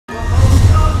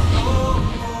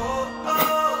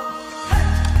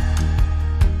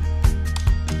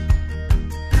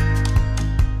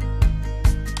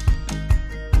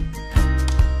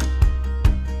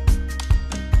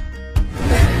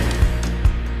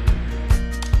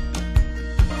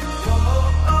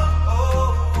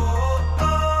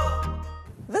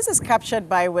Captured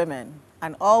by Women,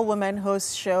 an all-women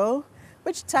host show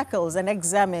which tackles and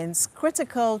examines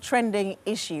critical trending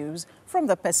issues from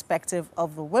the perspective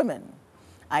of the women.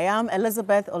 I am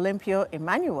Elizabeth Olympio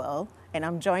Emmanuel, and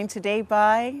I'm joined today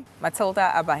by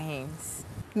Matilda Abahims.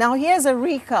 Now here's a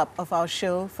recap of our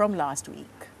show from last week.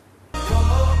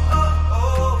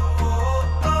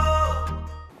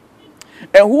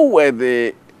 And who were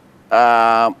the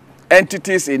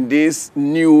entities in this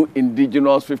new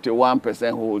indigenous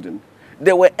 51% holding?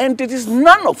 There were entities,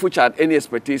 none of which had any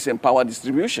expertise in power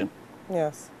distribution.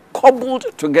 Yes. Cobbled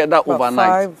together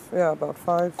overnight. About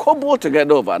five. Cobbled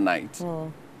together overnight.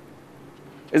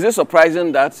 Is it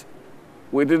surprising that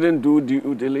we didn't do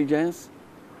due diligence?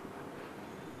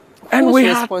 And Whose we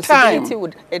had responsibility time.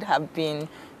 would it have been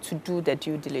to do the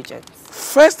due diligence?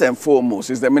 First and foremost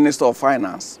is the Minister of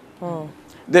Finance.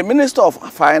 The Minister of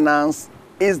Finance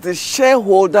is the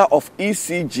shareholder of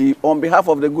ECG on behalf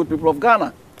of the good people of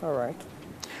Ghana. All right.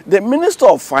 The Minister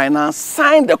of Finance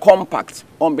signed the compact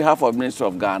on behalf of the Minister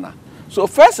of Ghana. So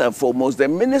first and foremost, the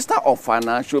Minister of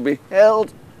Finance should be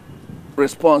held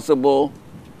responsible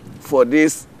for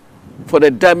this, for the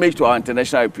damage to our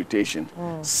international reputation.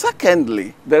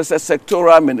 Secondly, there's a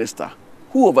sectoral minister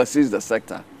who oversees the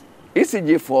sector.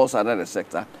 ECG falls under the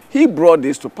sector. He brought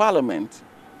this to Parliament,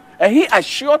 and he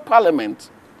assured Parliament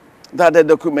that the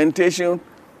documentation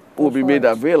will be made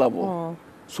available.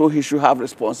 So he should have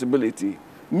responsibility.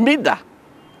 MIDA,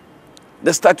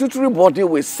 the statutory body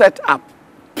was set up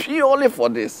purely for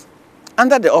this,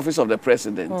 under the office of the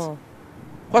president.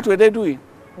 What were they doing?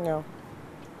 No.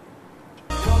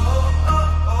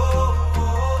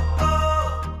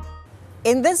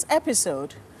 In this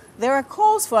episode, there are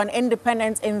calls for an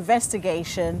independent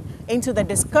investigation into the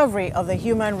discovery of the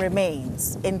human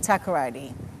remains in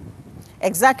Takoradi.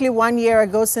 Exactly 1 year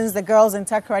ago, since the girls in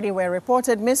Takoradi were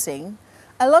reported missing,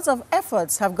 a lot of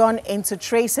efforts have gone into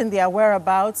tracing their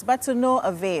whereabouts, but to no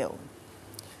avail.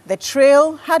 The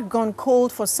trail had gone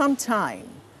cold for some time,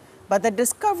 but the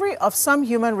discovery of some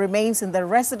human remains in the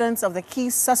residence of the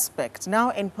key suspect, now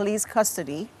in police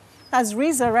custody, has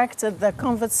resurrected the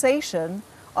conversation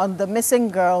on the missing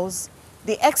girls.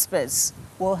 The experts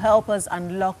will help us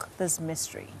unlock this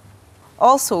mystery.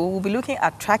 Also, we'll be looking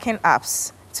at tracking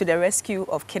apps to the rescue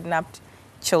of kidnapped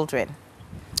children.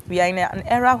 We are in an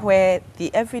era where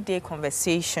the everyday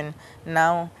conversation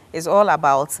now is all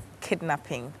about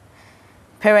kidnapping.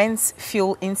 Parents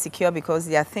feel insecure because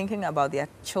they are thinking about their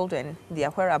children, their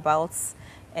whereabouts,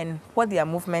 and what their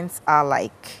movements are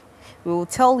like. We will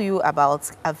tell you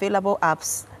about available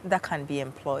apps that can be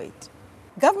employed.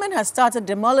 Government has started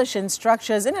demolishing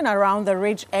structures in and around the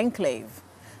Ridge Enclave.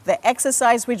 The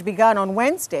exercise, which began on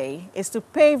Wednesday, is to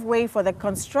pave way for the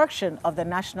construction of the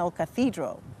National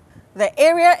Cathedral. The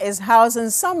area is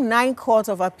housing some 9 Court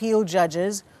of Appeal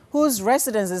judges whose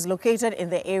residences located in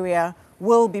the area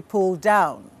will be pulled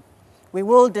down. We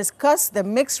will discuss the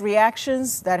mixed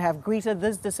reactions that have greeted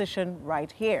this decision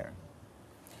right here.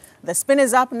 The spin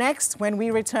is up next when we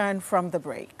return from the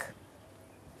break.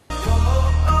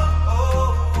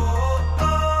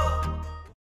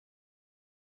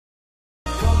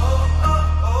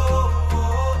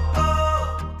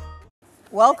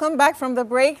 Welcome back from the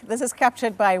break. This is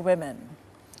Captured by Women.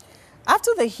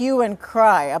 After the hue and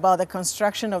cry about the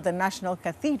construction of the National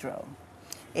Cathedral,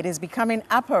 it is becoming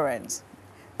apparent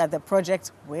that the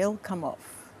project will come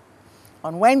off.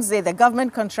 On Wednesday, the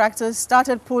government contractors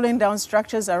started pulling down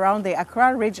structures around the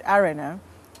Accra Ridge Arena,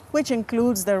 which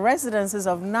includes the residences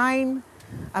of 9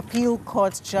 appeal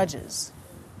court judges.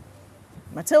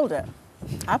 Matilda,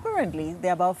 apparently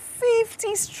there are about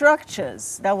 50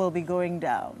 structures that will be going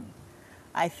down.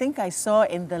 I think I saw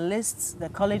in the lists the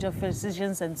College of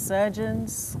Physicians and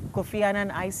Surgeons, Kofi Annan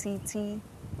ICT,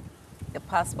 The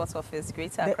Passport Office,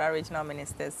 Greater Accra Regional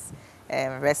Ministers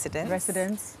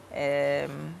residence.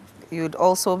 You'd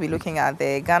also be looking at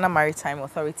the Ghana Maritime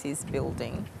Authorities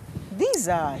building. These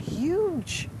are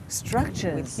huge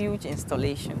structures. With huge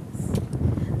installations.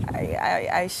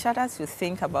 I shudder to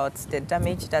think about the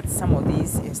damage that some of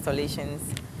these installations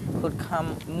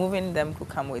moving them could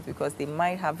come with, because they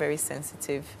might have very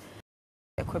sensitive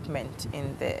equipment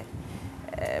in there.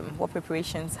 What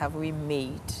preparations have we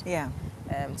made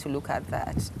to look at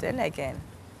that? Then again,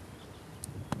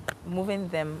 moving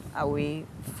them away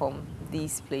from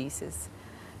these places,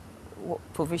 what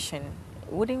provision,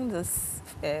 wouldn't this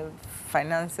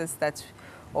finances that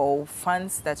or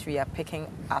funds that we are picking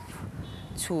up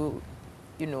to,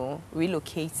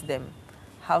 relocate them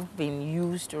have been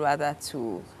used rather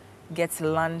to get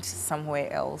land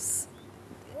somewhere else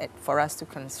for us to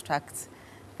construct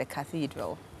the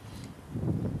cathedral?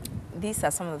 These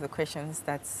are some of the questions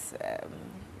that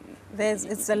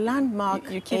It's a landmark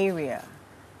area.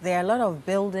 There are a lot of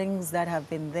buildings that have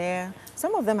been there.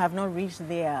 Some of them have not reached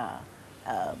their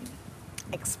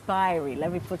expiry,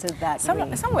 let me put it that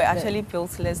way. Some were actually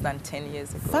built less than 10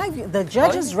 years ago. The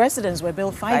judges' residence were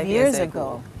built 5 years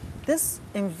ago. This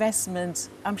investment,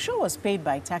 I'm sure, was paid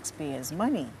by taxpayers'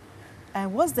 money.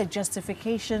 And what's the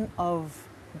justification of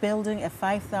building a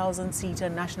 5,000-seater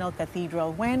national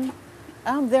cathedral when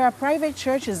there are private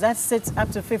churches that sit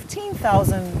up to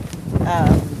 15,000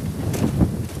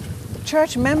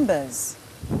 church members?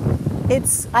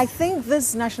 I think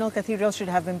this national cathedral should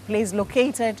have been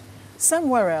located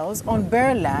somewhere else on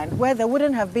bare land where there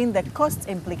wouldn't have been the cost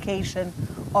implication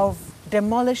of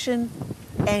demolition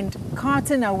and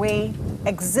carting away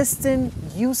existing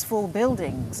useful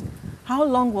buildings. How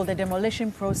long will the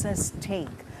demolition process take?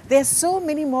 There's so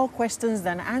many more questions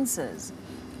than answers.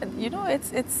 You know,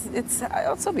 it's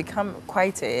also become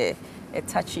quite a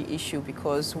touchy issue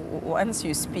because once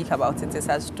you speak about it, it's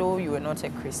as though you are not a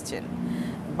Christian.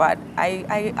 But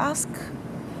I ask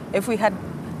if we had,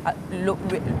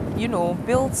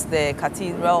 built the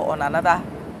cathedral on another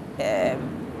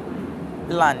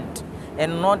land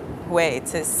and not where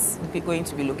it is going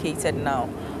to be located now,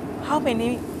 how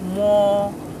many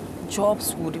more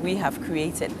jobs would we have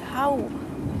created? How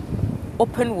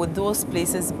open would those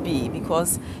places be?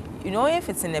 Because, if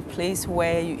it's in a place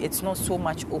where it's not so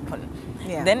much open,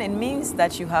 then it means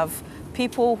that you have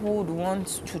people who would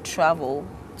want to travel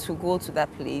to go to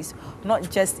that place, not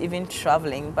just even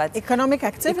traveling, but economic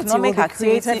activity will be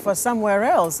created for somewhere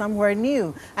else, somewhere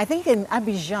new. I think in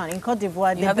Abidjan, in Côte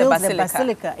d'Ivoire, they built the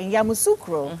basilica in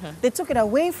Yamoussoukro. They took it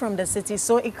away from the city,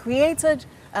 so it created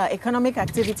economic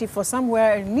activity for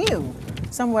somewhere new,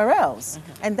 somewhere else.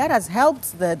 And that has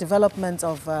helped the development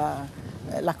of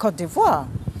La Côte d'Ivoire.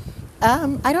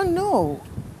 I don't know.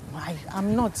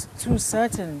 I'm not too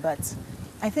certain, but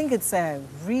I think it's a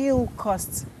real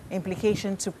cost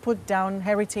implication to put down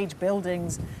heritage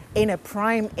buildings in a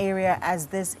prime area as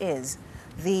this is.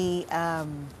 The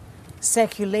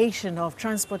circulation of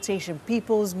transportation,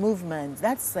 people's movement,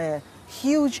 that's a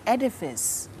huge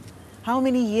edifice. How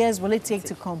many years will it take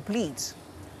to complete?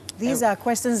 These are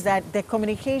questions that the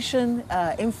Communication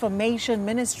Information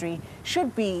Ministry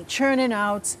should be churning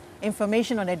out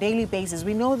information on a daily basis.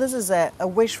 We know this is a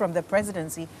wish from the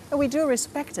presidency, and we do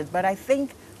respect it, but I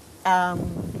think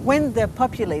when the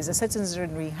populace, the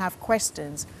citizenry, have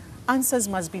questions, answers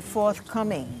must be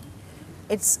forthcoming.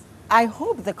 I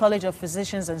hope the College of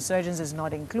Physicians and Surgeons is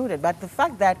not included, but the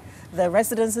fact that the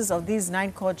residences of these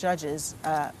 9 court judges,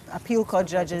 appeal court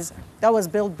judges, that was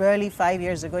built barely 5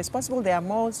 years ago, it's possible there are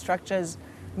more structures,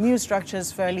 new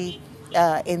structures fairly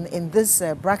in this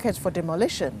bracket for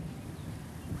demolition.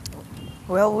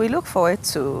 Well, we look forward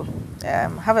to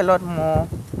have a lot more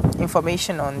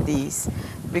information on these,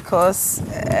 because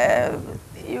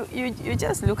you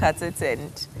just look at it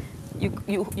and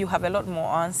you have a lot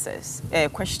more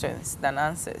questions than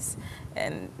answers,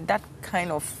 and that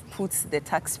kind of puts the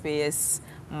taxpayer's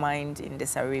mind in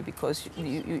disarray, because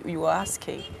you are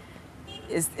asking,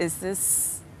 is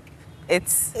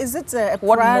it a priority?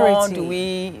 What more do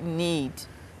we need?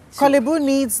 Korle Bu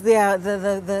needs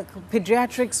the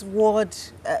pediatrics ward.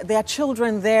 There are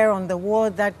children there on the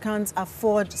ward that can't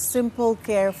afford simple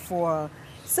care for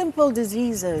simple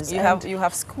diseases. You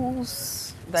have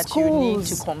schools that you need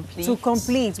to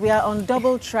complete. We are on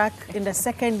double track in the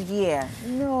 2nd year.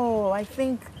 No, I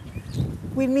think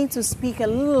we need to speak a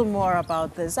little more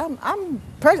about this.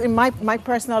 In my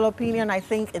personal opinion, I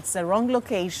think it's the wrong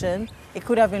location. It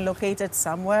could have been located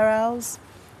somewhere else.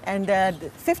 And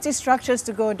 50 structures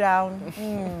to go down.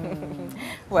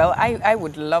 Well, I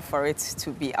would love for it to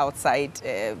be outside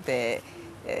the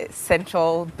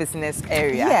central business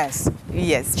area. Yes.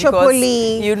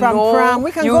 Chopoli, Pram.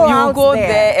 We can go out You go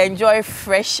there, enjoy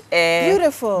fresh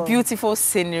air. Beautiful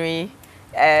scenery.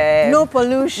 No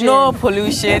pollution.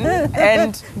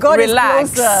 And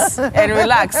relax.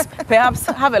 Perhaps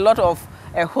have a lot of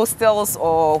hostels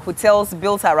or hotels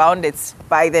built around it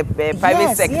by the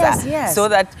private sector, so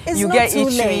that you get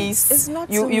eateries.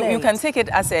 You can take it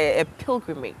as a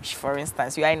pilgrimage. For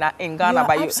instance, you are in Ghana,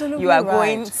 but you are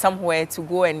going somewhere to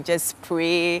go and just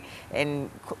pray, and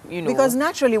because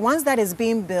naturally, once that is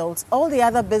being built, all the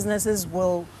other businesses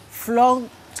will flow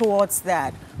towards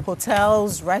that.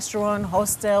 Hotels, restaurants,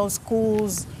 hostels,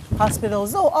 schools,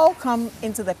 hospitals, they'll all come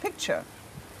into the picture.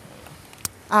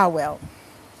 Well.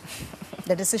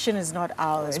 The decision is not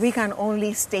ours. We can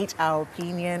only state our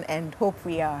opinion and hope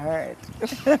we are heard.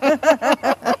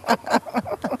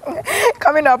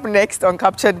 Coming up next on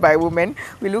Captured by Women,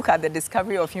 we look at the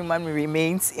discovery of human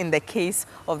remains in the case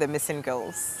of the missing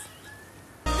girls.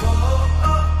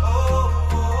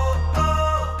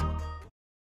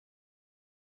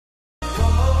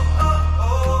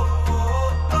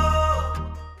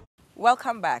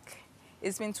 Welcome back.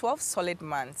 It's been 12 solid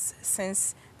months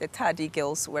since the Tadi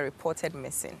girls were reported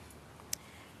missing.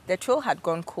 The trail had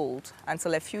gone cold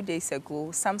until a few days ago,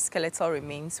 some skeletal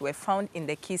remains were found in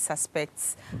the key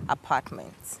suspect's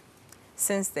apartment.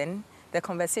 Since then, the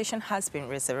conversation has been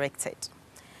resurrected.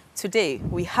 Today,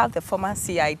 we have the former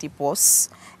CID boss,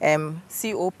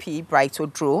 COP Bright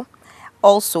Odro,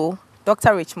 also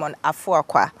Dr. Richmond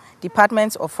Afuakwa,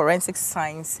 Department of Forensic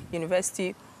Science,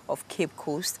 University of Cape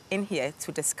Coast, in here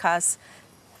to discuss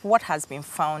what has been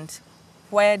found,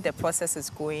 where the process is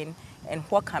going, and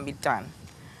what can be done.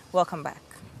 Welcome back.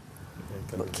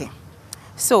 Okay.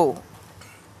 So,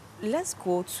 let's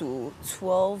go to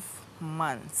 12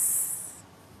 months.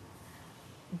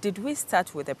 Did we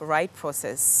start with the right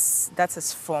process, that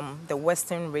is from the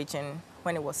Western region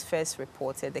when it was first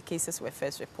reported, the cases were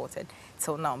first reported,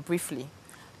 till now, briefly,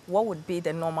 what would be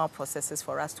the normal processes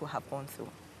for us to have gone through?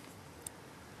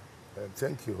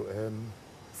 Thank you.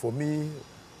 For me,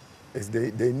 it's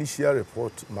the initial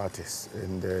report matters,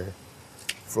 and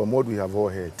from what we have all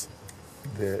heard,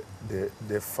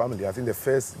 the family, I think the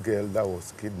first girl that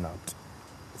was kidnapped,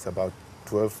 it's about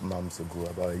 12 months ago,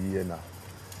 about a year now,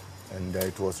 and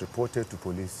it was reported to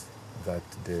police that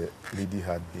the lady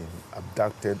had been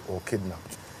abducted or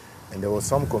kidnapped, and there was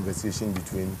some conversation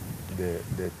between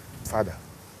the father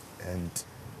and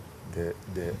the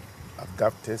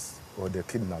abductors or the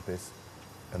kidnappers,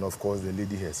 and of course the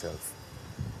lady herself.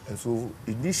 And so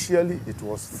initially it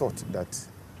was thought that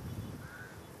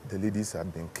the ladies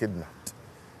had been kidnapped.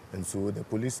 And so the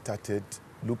police started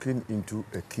looking into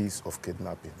a case of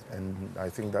kidnapping. And I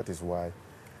think that is why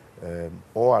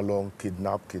all along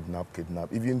kidnap,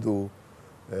 even though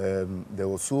there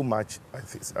was so much,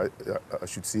 I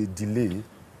should say, delay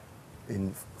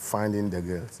in finding the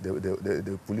girls.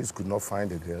 The police could not find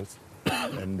the girls.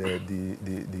 And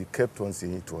they kept on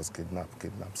saying it was kidnapped.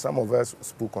 Some of us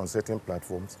spoke on certain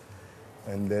platforms,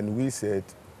 and then we said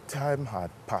time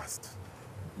had passed.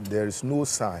 There is no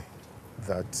sign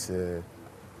that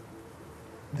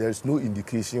there is no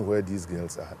indication where these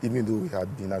girls are, even though we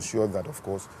had been assured that, of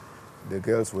course, the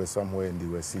girls were somewhere and they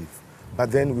were safe.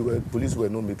 But then police were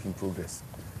not making progress.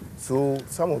 So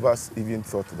some of us even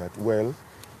thought that, well,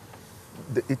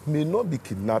 it may not be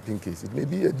kidnapping case. It may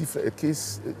be a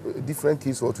different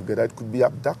case altogether. It could be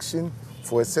abduction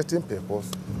for a certain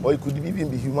purpose, or it could even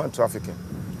be human trafficking.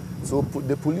 So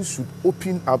the police should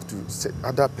open up to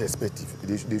other perspective.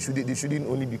 They shouldn't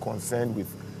only be concerned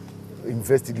with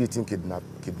investigating kidnap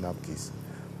case.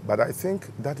 But I think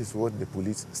that is what the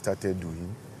police started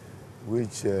doing,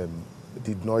 which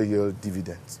did not yield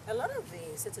dividends. A lot of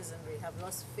the citizenry have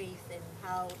lost faith in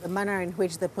how the manner in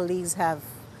which the police have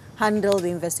handled the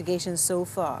investigation so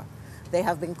far. There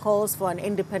have been calls for an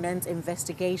independent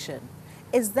investigation.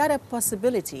 Is that a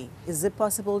possibility? Is it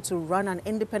possible to run an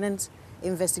independent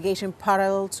investigation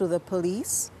parallel to the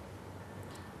police?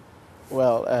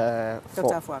 Well,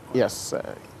 Dr. Afuakwa. Yes.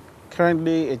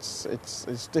 Currently,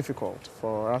 it's difficult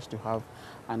for us to have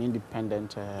an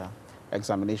independent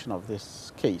examination of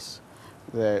this case.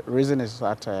 The reason is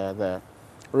that the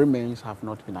remains have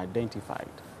not been identified.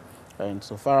 And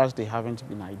so far as they haven't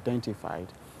been identified,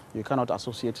 you cannot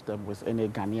associate them with any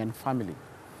Ghanaian family,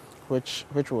 which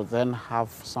will then have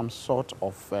some sort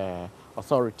of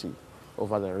authority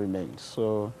over the remains.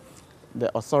 So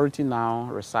the authority now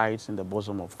resides in the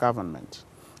bosom of government.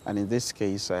 And in this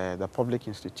case, the public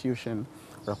institution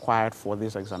required for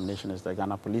this examination is the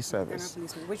Ghana Police Service. Ghana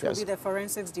Police, which will be the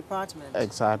forensics department.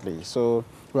 Exactly. So,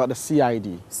 well, the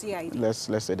CID. CID. Let's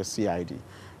say the CID.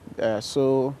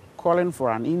 So calling for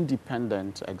an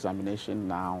independent examination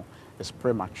now is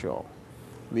premature.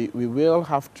 We will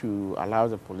have to allow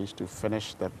the police to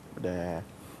finish the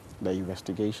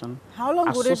investigation. How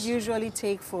long would it usually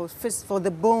take for the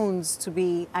bones to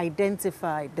be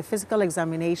identified, the physical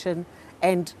examination?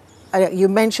 And you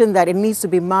mentioned that it needs to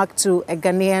be marked to a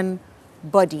Ghanaian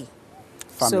body.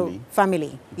 Family. So,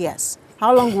 family, yes.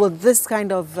 How long will this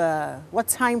kind of, what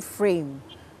time frame?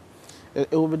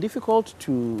 It will be difficult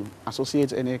to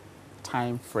associate any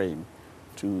time frame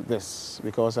to this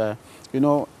because, you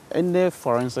know, in the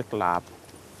forensic lab,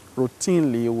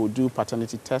 routinely will do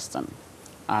paternity testing,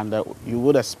 and you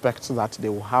would expect that they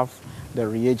will have the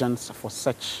reagents for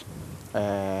such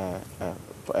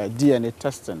DNA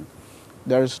testing.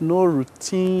 There is no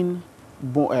routine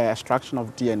extraction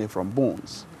of DNA from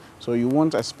bones, so you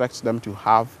won't expect them to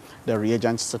have the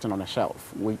reagents sitting on a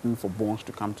shelf waiting for bones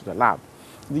to come to the lab.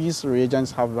 These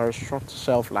reagents have very short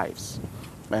shelf lives,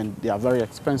 and they are very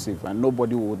expensive, and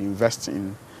nobody would invest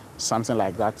in something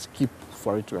like that, keep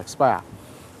for it to expire.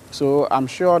 So I'm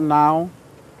sure now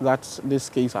that this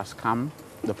case has come,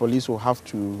 the police will have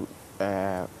to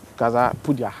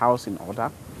put their house in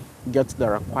order, get the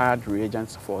required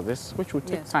reagents for this, which will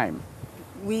take Yes. time.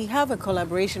 We have a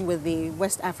collaboration with the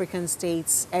West African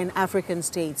states and African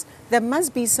states. There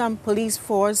must be some police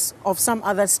force of some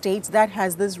other states that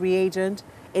has this reagent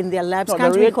in their labs. No,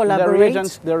 Can't we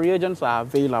collaborate? The reagents are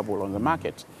available on the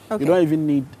market. Okay. You don't even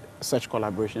need such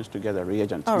collaborations to get the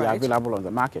reagents. All They are right. available on the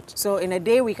market. So in a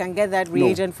day we can get that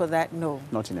reagent for that? No.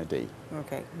 Not in a day.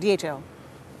 Okay. DHL.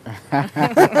 But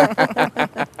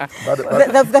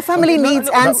The family needs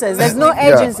answers. There's no We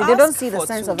urgency. They don't ask see the for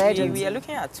sense two. of urgency. We are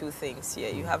looking at two things here.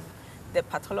 You have the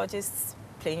pathologists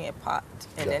playing a part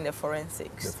and then the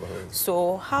forensics. The forensics.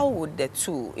 So how would the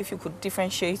two, if you could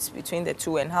differentiate between the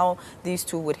two and how these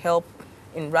two would help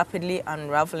in rapidly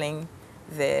unraveling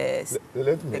the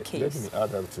let me case?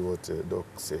 add up to what Doc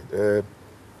said.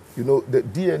 You know, the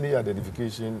DNA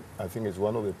identification, I think, is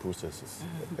one of the processes.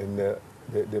 And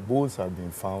the bones have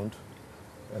been found.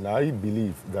 And I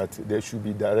believe that there should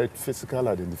be direct physical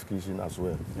identification as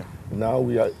well. Yeah.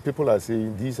 Now people are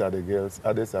saying these are the girls,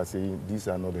 others are saying these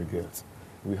are not the girls.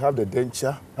 We have the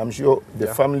denture. I'm sure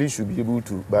the family should be able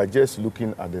to, by just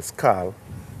looking at the skull,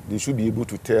 they should be able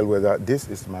to tell whether this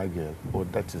is my girl or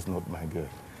that is not my girl.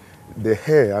 The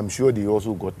hair, I'm sure they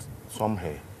also got some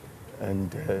hair. And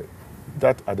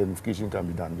that identification can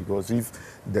be done because if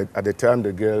at the time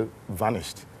the girl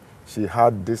vanished, she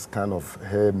had this kind of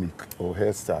hair make or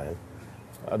hairstyle,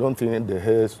 I don't think the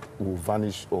hairs will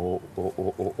vanish or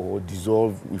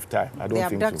dissolve with time. I don't think so.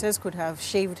 The abductors could have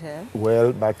shaved her.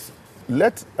 Well, but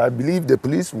I believe the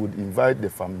police would invite the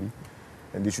family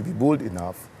and they should be bold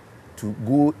enough to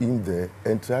go in there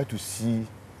and try to see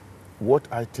what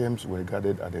items were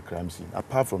gathered at the crime scene,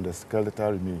 apart from the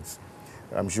skeletal remains.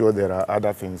 I'm sure there are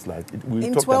other things like it.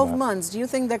 In 12 months, do you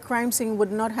think the crime scene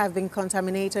would not have been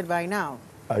contaminated by now?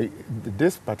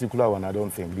 This particular one, I don't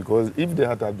think, because if they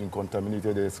had been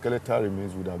contaminated, the skeletal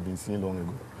remains would have been seen long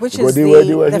ago. Which because is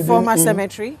they were the former hidden in,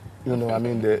 cemetery? You know, I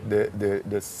mean,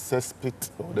 the cesspit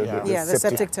or the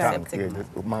septic tank. Yeah,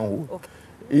 the manhole. Okay.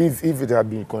 If it had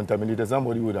been contaminated,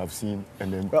 somebody would have seen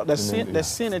and then... Well, the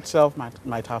scene itself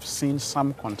might have seen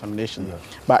some contamination,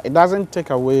 but it doesn't take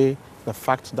away the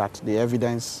fact that the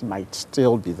evidence might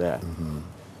still be there.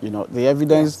 You know, the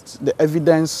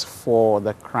evidence for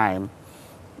the crime,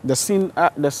 the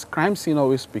crime scene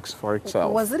always speaks for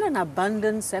itself. Was it an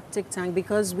abandoned septic tank?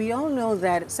 Because we all know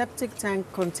that septic tank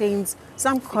contains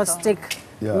some caustic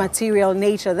material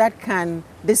nature that can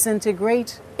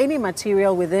disintegrate any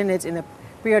material within it in a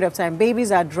period of time.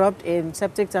 Babies are dropped in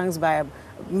septic tanks by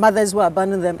mothers who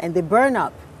abandon them and they burn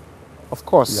up. Of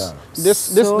course. Yeah.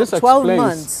 This 12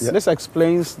 months. This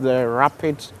explains the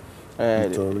rapid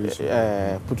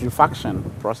putrefaction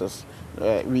process.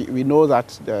 We know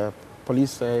that the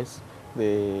police says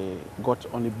they got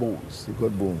only bones. They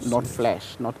got bones. Not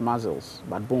flesh, not muscles,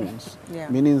 but bones. Yeah.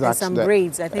 Meaning that and some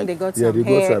braids. I think they got some they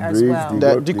hair got some as braids,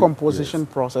 well. The decomposition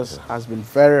process has been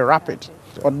very rapid.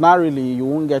 Ordinarily, you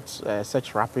won't get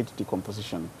such rapid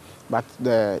decomposition. But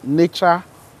the nature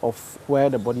of where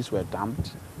the bodies were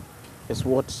dumped is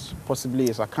what possibly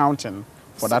is accounting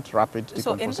for that rapid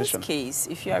decomposition. So in this case,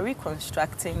 if you are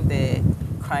reconstructing the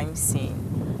crime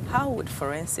scene, how would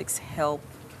forensics help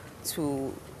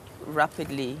to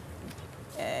rapidly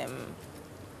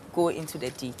go into the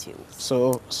details?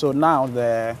 So now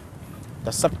the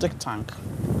septic tank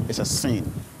is a scene.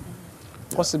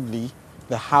 Possibly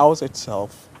the house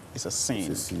itself is a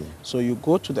scene. So you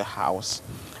go to the house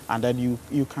and then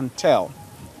you can tell.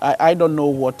 I don't know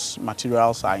what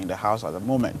materials are in the house at the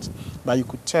moment, but you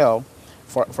could tell,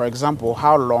 for example,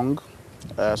 how long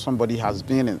somebody has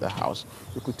been in the house.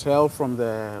 You could tell from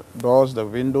the doors, the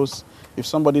windows. If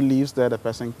somebody lives there, the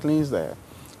person cleans there.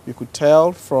 You could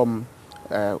tell from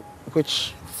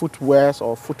which footwears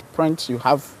or footprints you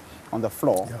have on the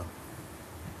floor. Yeah.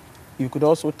 You could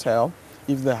also tell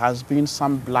if there has been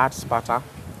some blood spatter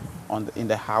in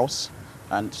the house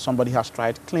and somebody has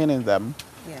tried cleaning them.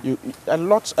 Yeah. A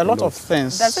lot of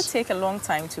things. Does it take a long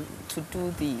time to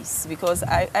do these? Because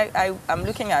I'm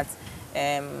looking at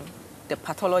the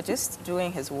pathologist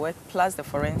doing his work plus the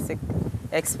forensic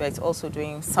expert also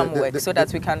doing some work so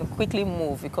that we can quickly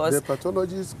move. Because the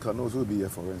pathologist can also be a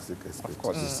forensic expert. Of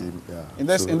course. In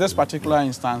this particular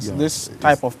instance, this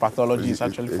type of pathology is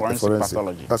actually forensic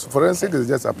pathology. Forensic is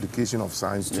just application of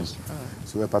science too.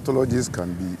 So a pathologist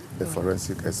can be a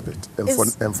forensic expert.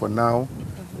 And for now,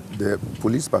 the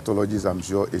police pathologist, I'm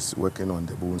sure, is working on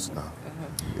the bones now.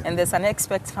 And there's an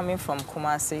expert coming from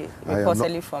Kumasi,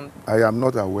 reportedly from... I am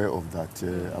not aware of that.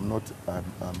 I'm not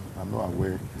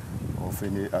aware of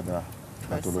any other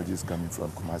pathologist coming from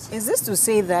Kumasi. Is this to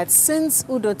say that since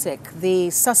Udotek, the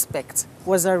suspect,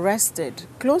 was arrested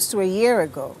close to a year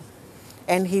ago,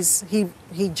 and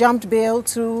he jumped bail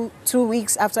two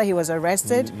weeks after he was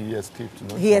arrested? He escaped.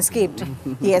 No? He escaped.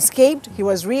 He escaped. He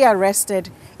was rearrested.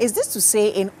 Is this to say,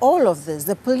 in all of this,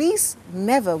 the police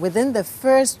never, within the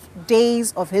first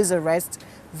days of his arrest,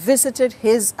 visited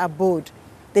his abode?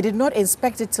 They did not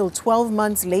inspect it till 12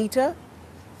 months later?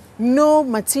 No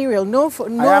material, no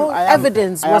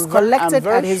evidence was collected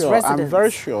at his residence. I'm very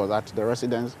sure that the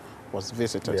residence was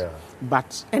visited. Yeah.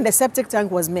 But and the septic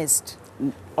tank was missed.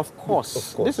 Of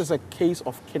course, this is a case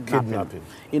of kidnapping.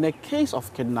 In a case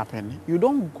of kidnapping, you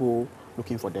don't go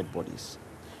looking for dead bodies.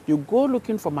 You go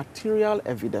looking for material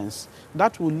evidence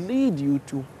that will lead you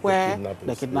to where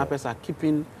the kidnappers are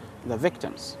keeping the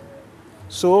victims.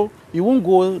 So you won't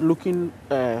go looking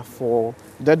for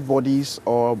dead bodies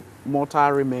or mortal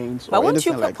remains. But or won't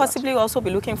you like possibly also be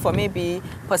looking for maybe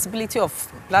possibility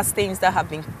of blood stains that have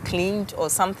been cleaned or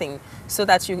something, so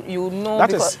that you know?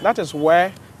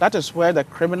 That is where the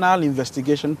criminal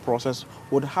investigation process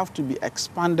would have to be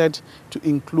expanded to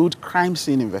include crime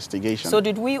scene investigation. So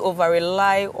did we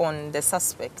over-rely on the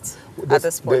suspect at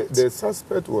this point? The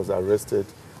suspect was arrested,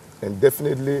 and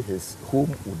definitely his home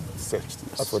would be searched.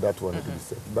 As for that one, it is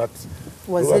searched. But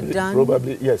was it done?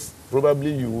 Probably, yes.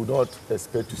 Probably you would not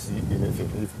expect to see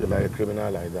anything if you're like a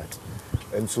criminal like that.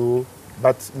 And so,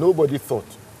 but nobody thought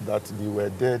that they were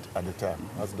dead at the time,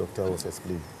 as the doctor was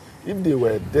explaining. If they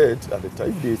were dead at the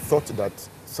time, if they thought that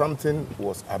something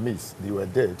was amiss, they were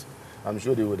dead, I'm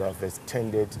sure they would have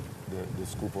extended the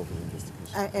scope of the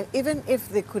investigation. Even if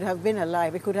they could have been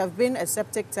alive, it could have been a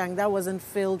septic tank that wasn't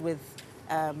filled with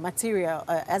material,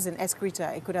 as an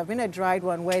excreta. It could have been a dried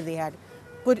one where they had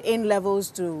put in levels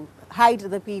to hide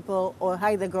the people or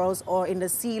hide the girls, or in the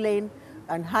ceiling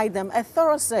and hide them. A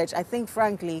thorough search. I think,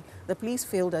 frankly, the police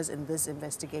failed us in this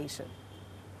investigation.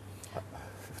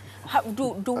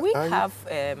 Do we have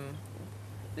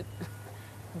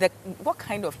what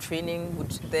kind of training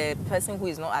would the person who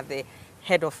is not at the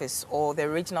head office or the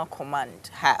regional command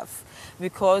have?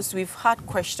 Because we've had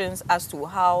questions as to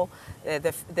how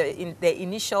in the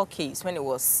initial case, when it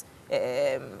was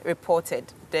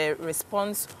reported, the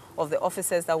response of the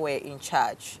officers that were in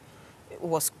charge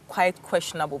was quite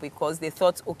questionable, because they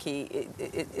thought, okay,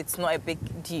 it's not a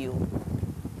big deal.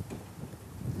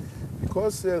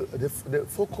 Because the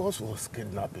focus was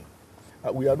kidnapping.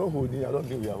 We are not holding, I don't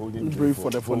think we are holding brief for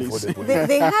the police.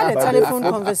 They had a telephone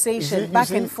conversation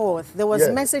back and forth. There was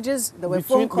messages, there were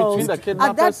phone calls. At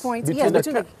that point, yes,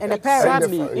 between the parents.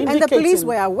 And the police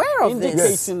were aware of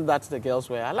this. Indicating that the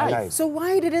girls were alive. So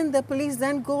why didn't the police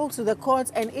then go to the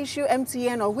court and issue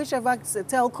MTN or whichever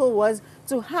telco was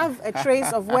to have a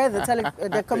trace of where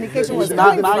the communication was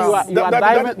coming from? You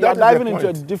are diving into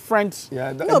a different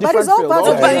No, but it's all part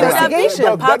of the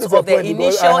investigation. Part of the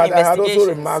initial investigation. I had also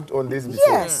remarked on this before.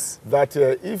 Yes. That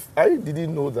if I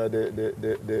didn't know that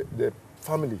the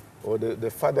family or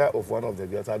the father of one of the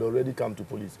girls had already come to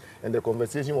police, and the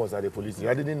conversation was at the police.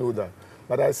 I didn't know that.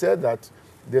 But I said that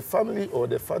the family or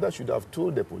the father should have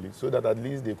told the police, so that at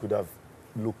least they could have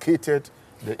located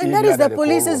the area. And that is the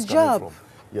police's job.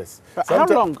 Yes. How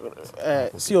long,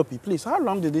 COP, please, how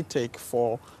long did it take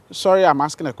for, sorry I'm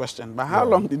asking a question, but how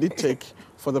long did it take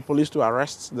for the police to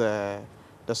arrest the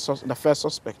first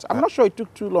suspect? I'm not sure it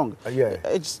took too long.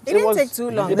 It didn't take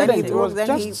too long. Then he broke,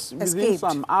 then he escaped. Within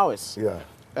some hours. Yeah.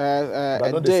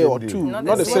 A day or two,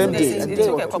 not the same day. It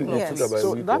took a couple of weeks.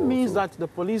 So that means that the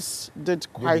police did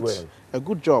quite a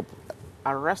good job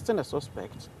arresting a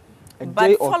suspect a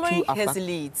day or two after. But following his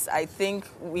leads, I think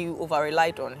we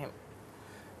over-relied on him.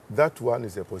 That one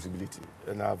is a possibility,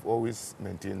 and I've always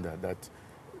maintained that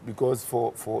because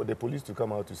for the police to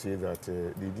come out to say that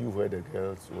they knew where the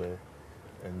girls were,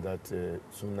 and that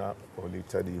sooner or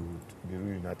later they would be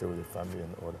reunited with the family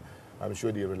and all that, I'm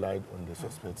sure they relied on the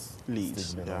suspect's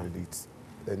statement on the leads.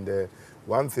 And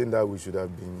one thing that we should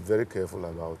have been very careful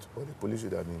about, or the police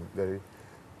should have been very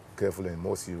careful and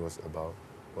more serious about,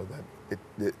 was that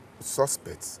the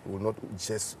suspects will not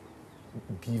just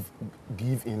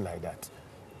give in like that,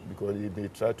 because they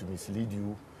try to mislead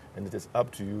you, and it is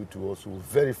up to you to also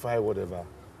verify whatever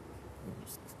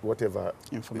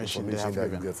information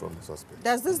that you get from the suspect.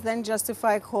 Does this then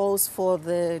justify calls for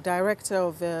the director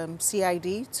of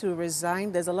CID to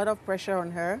resign? There's a lot of pressure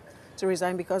on her to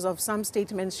resign because of some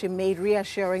statements she made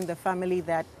reassuring the family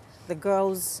that the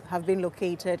girls have been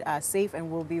located, are safe,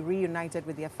 and will be reunited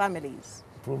with their families.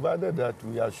 Provided that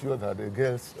we are sure that the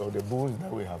girls or the bones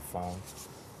that we have found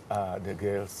are the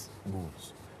girls'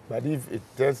 bones. But if it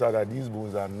turns out that these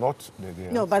bones are not the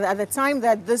girls. No, but at the time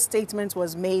that this statement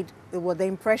was made, the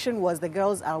impression was the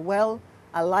girls are well,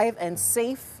 alive, and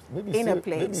safe in a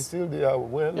place. Maybe still they are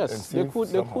well Yes, and safe.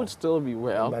 they could still be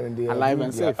well, But they are alive doing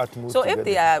and their safe. utmost So to if get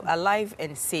they them. are alive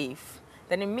and safe,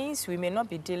 then it means we may not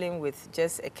be dealing with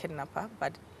just a kidnapper,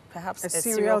 but perhaps A a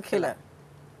serial killer.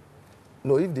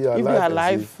 No, if they are If alive, they are and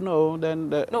alive, safe, no, then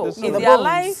No, there's if the they are bones.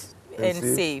 alive And and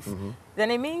safe. safe,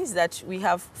 then it means that we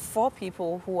have 4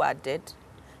 people who are dead,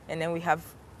 and then we have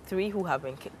 4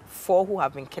 who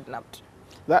have been kidnapped.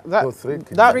 that No, 3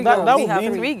 that Three that, girls. that We would have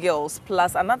mean 3 girls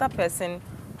plus another person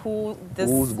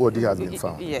Whose body has been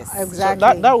found. Yes. Exactly.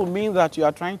 So that would mean that you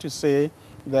are trying to say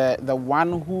the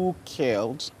one who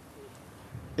killed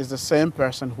is the same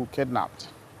person who kidnapped.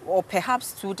 Or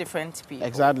perhaps 2 different people.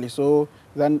 Exactly. So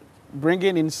then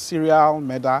bringing in serial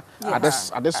murder at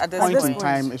this At this point in point.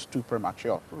 time is too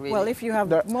premature. Really. Well, if you have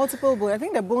The- multiple bones, I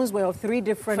think the bones were of 3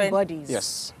 different Different- bodies.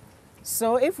 Yes.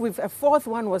 So if a 4th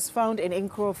one was found in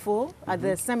Nkrofo at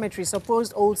the cemetery,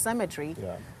 supposed old cemetery,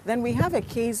 Yeah. then we have a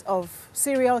case of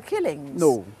serial killings.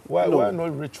 No. why no.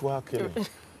 not ritual killing?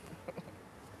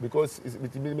 Because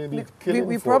it may be We, killing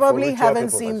we for probably ritual haven't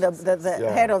seen the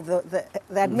Yeah. head of the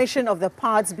admission of the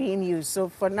parts being used. So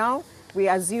for now, we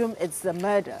assume it's the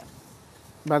murder.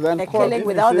 But then A call- killing If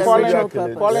without you the say calling ritual it-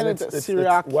 purpose. calling then it a it's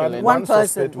serial one killing. One person,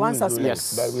 suspect who one is doing suspect. it,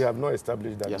 Yes. But we have not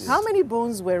established that. Yes. yet. How many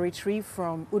bones were retrieved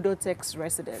from Udotek's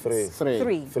residence? 3.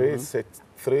 Three.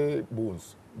 3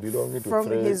 bones belonging to From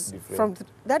 3 his, different.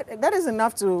 that is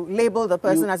enough to label the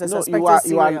person as a no, suspected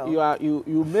serial.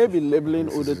 you may be labeling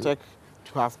Udotek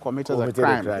to have committed a Committed a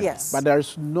crime. crime. Yes. But there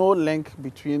is no link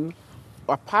between,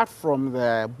 apart from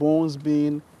the bones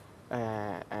being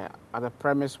at the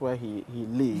premise where he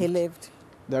lived. He lived.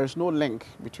 There is no link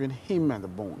between him and the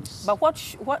bones. But what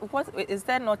is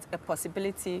there not a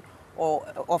possibility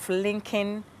of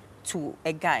linking to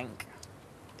a gang?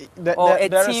 or a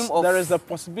team of- there is a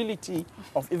possibility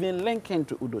of even linking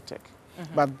to Udotek,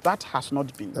 but that has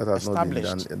not been That has not been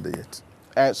established. done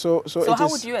yet. So it how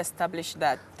is- would you establish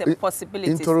that, the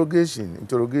possibilities? Interrogation.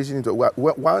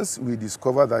 Once we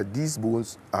discover that these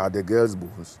bones are the girls'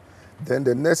 bones, then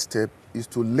the next step is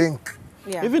to link.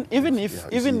 Yeah. Even if Yeah,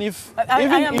 you see. I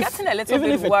am getting a little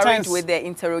bit it worried turns- with the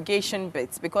interrogation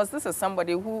bits, because this is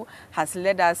somebody who has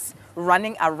led us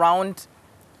running around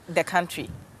the country.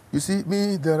 You see,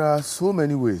 there are so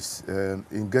many ways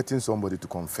in getting somebody to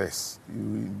confess.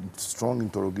 Strong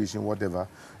interrogation, whatever.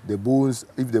 The bones,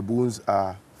 if the bones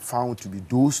are found to be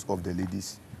those of the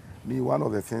ladies, one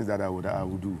of the things that I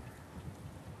would do,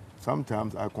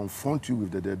 sometimes I confront you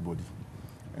with the dead body,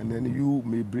 and then you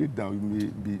may break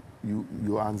down.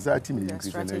 Your anxiety may Yeah,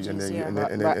 increase, strategies, yeah. and But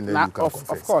then now- you can confess.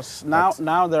 of course, But-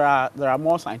 now there are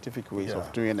more scientific ways Yeah.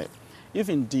 of doing it. If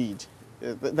indeed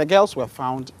the girls were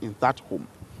found in that home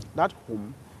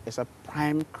is a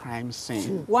prime crime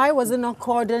scene. Why was it not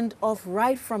cordoned off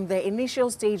right from the initial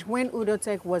stage when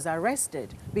Udotek was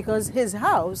arrested? Because his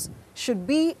house should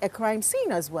be a crime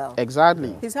scene as well.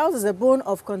 Exactly. His house is a bone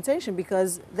of contention,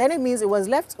 because then it means it was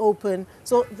left open.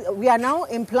 So we are now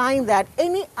implying that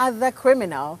any other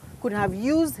criminal could have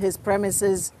used his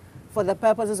premises for the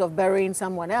purposes of burying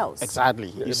someone else. Exactly.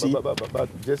 Yeah, You see,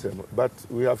 but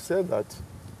we have said that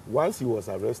once he was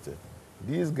arrested,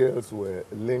 these girls were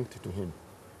linked to him.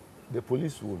 The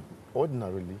police would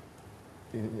ordinarily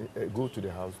go to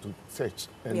the house to search,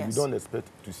 and Yes. you don't expect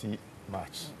to see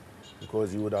much,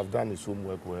 because he would have done his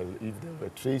homework well. If there were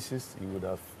traces, he would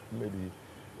have maybe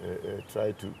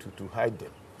tried to hide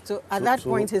them. So at So- that so-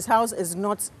 point, his house is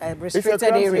not a It's a restricted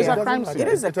crime scene. area. It's a It crime doesn't scene.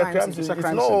 It is a matter. crime scene. It's a It's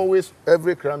crime not scene. always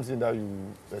every crime scene that you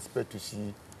expect to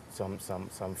see some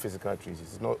physical traces.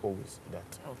 It's not always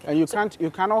that and you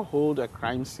cannot hold a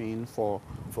crime scene for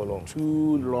long.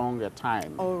 too long a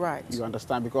time. All right. You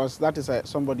understand? Because that is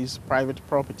somebody's private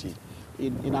property.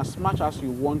 In as much as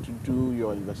you want to do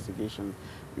your investigation,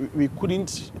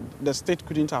 the state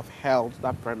couldn't have held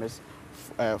that premise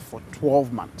for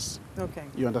 12 months. Okay.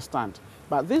 You understand?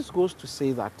 But this goes to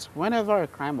say that whenever a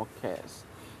crime occurs,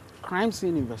 crime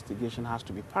scene investigation has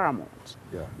to be paramount.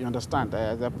 Yeah. You understand?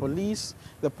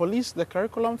 The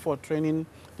curriculum for training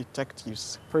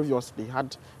detectives previously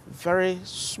had very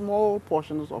small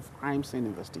portions of crime scene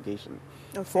investigation.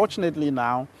 Okay. Fortunately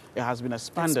now, it has been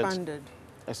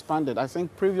expanded. I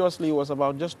think previously it was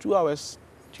about just 2 hours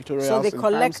tutorials. So they in crime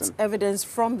collect scene. evidence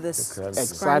from this The crime crime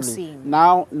Exactly. scene.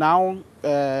 Now,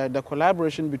 the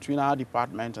collaboration between our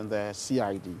department and the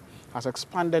CID has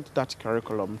expanded that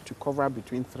curriculum to cover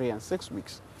between 3 and 6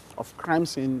 weeks of crime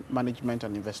scene management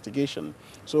and investigation.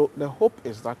 So the hope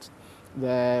is that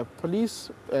the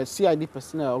police CID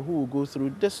personnel who will go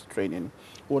through this training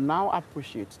will now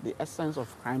appreciate the essence of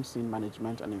crime scene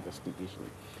management and investigation.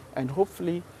 And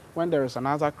hopefully, when there is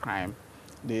another crime,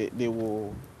 they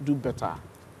will do better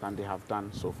than they have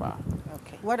done so far.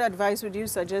 Okay. What advice would you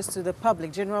suggest to the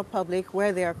public, general public,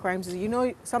 where there are crimes? You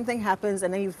know, something happens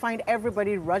and then you find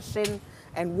everybody rushing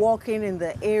and walking in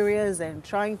the areas and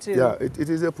trying to... Yeah, it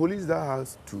is the police that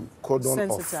has to cordon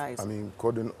sensitize.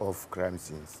 cordon off crime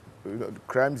scenes. You know,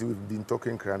 crimes, we've been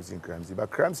talking crime scene,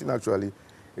 but crime scene actually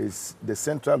is the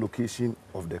central location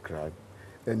of the crime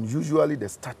and usually the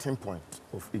starting point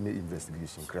of any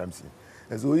investigation, crime scene.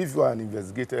 And so if you are an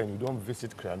investigator and you don't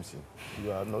visit crime scene,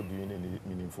 you are not doing any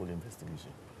meaningful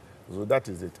investigation. So that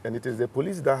is it. And it is the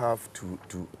police that have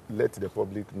to let the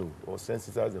public know or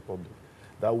sensitize the public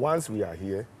that once we are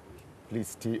here, please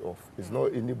stay off. It's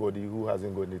not anybody who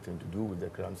hasn't got anything to do with the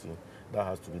crime scene that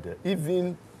has to be there.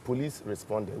 Even police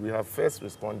responders, we have first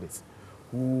responders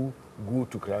who go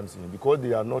to crime scene because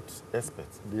they are not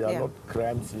experts. They are not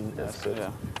crime scene experts.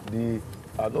 Yeah. They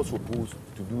are not supposed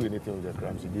to do anything with the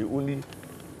crime scene. They only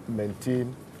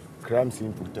maintain crime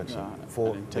scene protection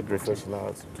for the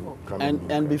professionals to come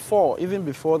in. And even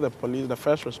before the police, the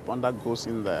first responder goes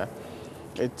in there,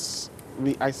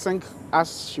 I think,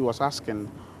 as she was asking,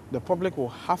 the public will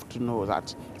have to know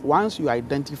that once you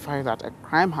identify that a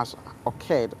crime has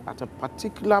occurred at a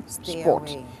particular spot,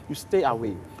 you stay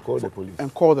away. Call the police.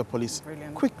 And call the police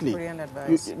quickly. Brilliant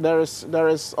advice. There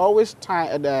is always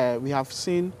time. We have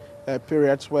seen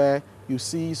periods where you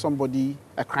see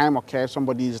a crime occurs,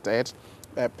 somebody is dead,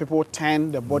 people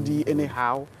turn the body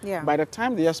anyhow. Yeah. By the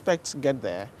time the suspects get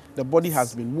there, the body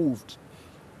has been moved.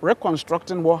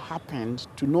 Reconstructing what happened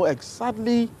to know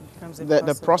exactly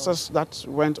the process that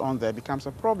went on there becomes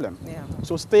a problem. Yeah.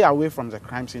 So stay away from the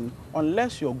crime scene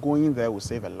unless you're going there will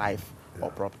save a life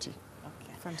or property.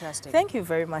 Okay. Fantastic. Thank you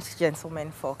very much, gentlemen,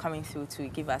 for coming through to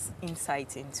give us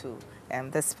insight into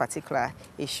this particular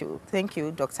issue. Thank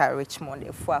you, Dr. Richmond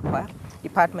Efuakwa,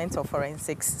 Department of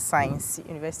Forensic Science,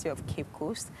 University of Cape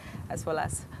Coast, as well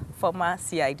as former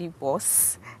CID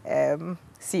boss,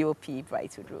 COP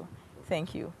Bright Udru.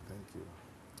 Thank you. Thank you.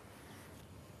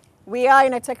 We are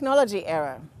in a technology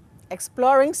era.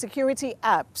 Exploring security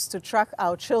apps to track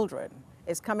our children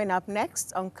is coming up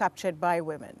next on Captured by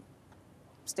Women.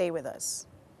 Stay with us.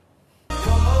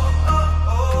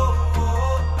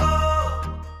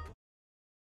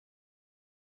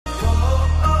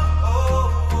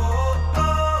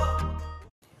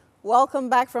 Welcome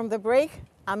back from the break.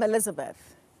 I'm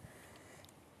Elizabeth.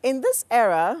 In this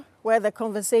era, where the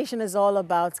conversation is all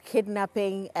about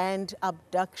kidnapping and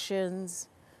abductions,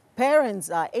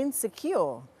 parents are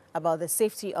insecure about the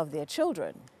safety of their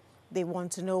children. They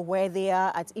want to know where they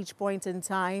are at each point in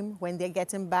time, when they're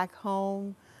getting back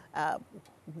home,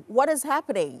 what is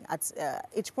happening at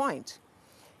each point.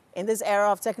 In this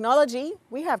era of technology,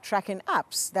 we have tracking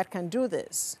apps that can do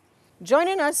this.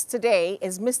 Joining us today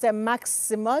is Mr.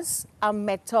 Maximus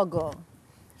Ametogo.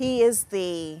 He is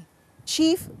the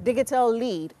Chief Digital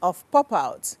Lead of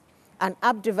Pop-Out, an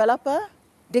app developer,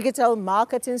 digital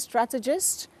marketing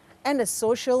strategist, and a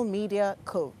social media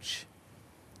coach.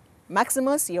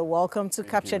 Maximus, you're welcome to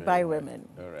Captured by Women.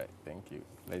 All right, thank you.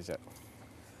 Pleasure.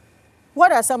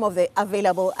 What are some of the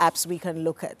available apps we can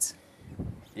look at?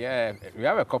 Yeah, we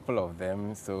have a couple of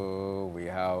them. So we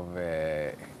have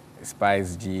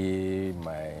Spice G,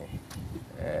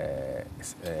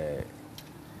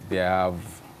 they have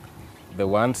the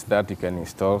ones that you can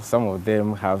install. Some of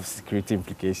them have security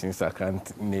implications. I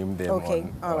can't name them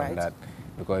on that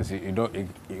because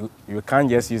you can't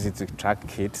just use it to track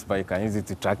kids, but you can use it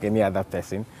to track any other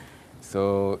person.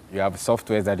 So you have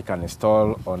softwares that you can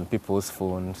install on people's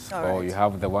phones, or you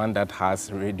have the one that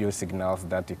has radio signals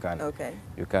that you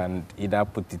can either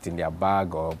put it in their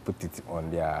bag or put it on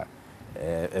their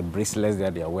bracelets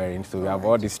that they are wearing. So we have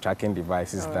all these tracking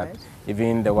devices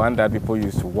even the one that people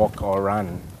use to walk or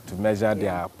run to measure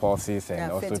their pulses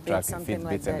and also track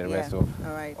Fitbits and the rest.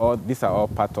 So these are all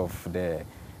part of the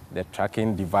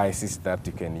tracking devices that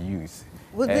you can use.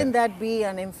 Wouldn't that be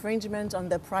an infringement on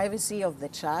the privacy of the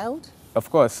child? Of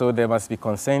course. So there must be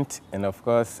consent, and of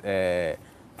course,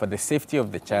 for the safety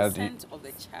of the child. Consent of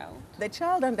the child. The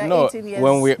child under 18 years.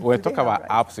 When we talk about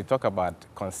apps, we talk about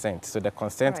consent. So the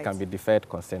consent can be deferred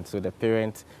consent. So the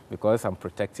parent, because I'm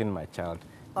protecting my child,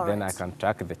 then I can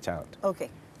track the child. Okay.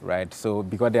 Right. So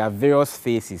because there are various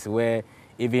phases where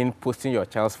even posting your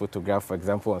child's photograph, for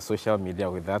example, on social media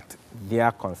without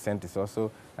their consent is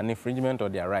also an infringement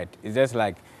of their right. It's just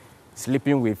like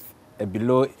sleeping with a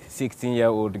below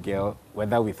 16-year-old girl,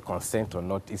 whether with consent or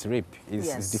not, is rape,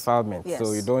 is defilement. Yes.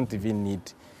 So you don't even need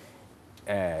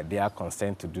they are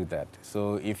consent to do that.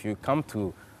 So if you come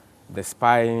to the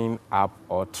spying app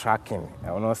or tracking,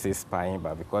 I will not say spying,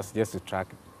 but because just to track,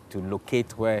 to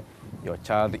locate where your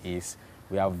child is,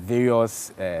 we have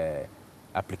various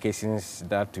applications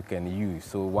that you can use.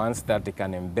 So ones that they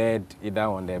can embed either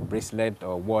on a bracelet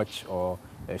or watch or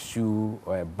a shoe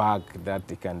or a bag that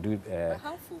they can do. But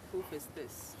how foolproof is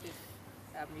this if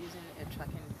I'm using a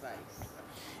tracking device?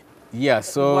 Yeah,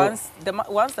 so the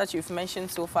ones that you've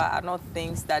mentioned so far are not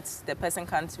things that the person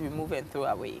can't remove and throw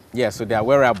away. Yeah, so they are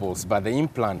wearables, but the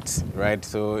implant, right?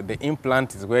 So the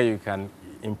implant is where you can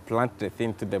implant the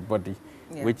thing to the body,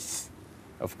 which,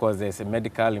 of course, there's a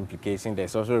medical implication.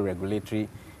 There's also regulatory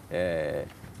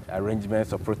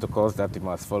arrangements or protocols that you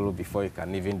must follow before you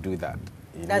can even do that.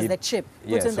 That's the chip.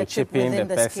 Yeah, Putting so the chip chipping within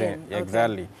the the person. skin.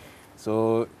 Exactly.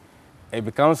 So it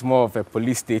becomes more of a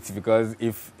police state, because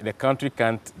if the country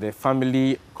can't, the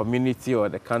family, community, or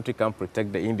the country can't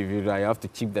protect the individual, you have to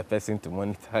chip the person to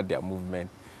monitor their movement.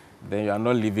 Then you are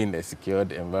not living a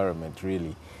secured environment,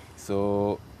 really.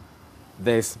 So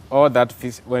there's all that,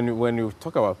 when you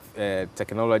talk about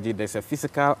technology, there's a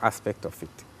physical aspect of it,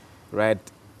 right?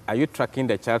 Are you tracking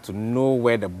the child to know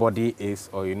where the body is,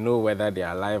 or you know whether they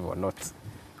are alive or not?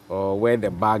 Or where the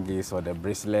bag is, or the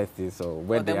bracelet is, or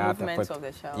where they are. The movement of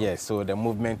the child. Yes, so the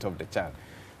movement of the child.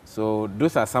 So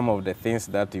those are some of the things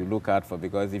that you look out for,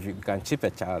 because if you can chip a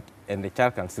child and the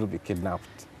child can still be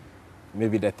kidnapped,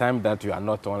 maybe the time that you are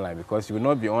not online, because you will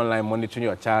not be online monitoring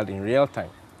your child in real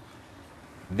time.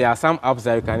 There are some apps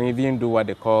that you can even do what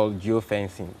they call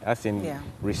geofencing, as in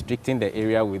restricting the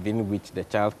area within which the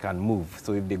child can move.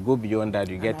 So if they go beyond that,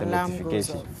 you get a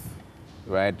notification.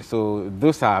 Right, so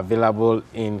those are available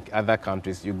in other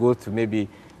countries. You go to maybe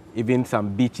even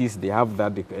some beaches, they have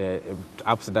that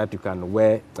apps that you can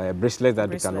wear, bracelets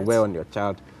that you can wear on your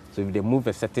child. So if they move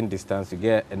a certain distance, you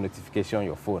get a notification on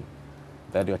your phone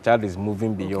that your child is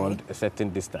moving beyond a certain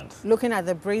distance. Looking at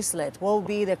the bracelet, what will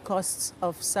be the costs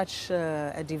of such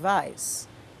a device?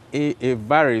 It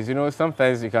varies. You know,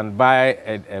 sometimes you can buy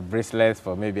a bracelet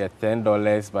for maybe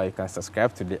 $10, but you can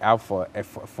subscribe to the app for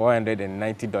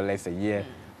 $490 a year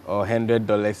or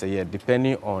 $100 a year,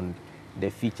 depending on the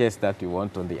features that you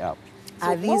want on the app.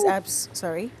 Are these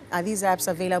apps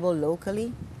available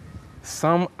locally?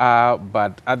 Some are,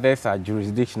 but others are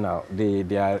jurisdictional.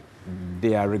 They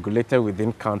are regulated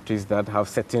within countries that have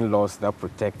certain laws that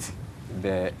protect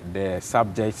the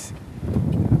subjects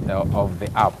of the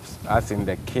apps, as in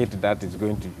the kid that is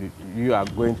going to, you are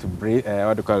going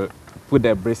to put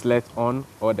the bracelet on,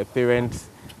 or the parents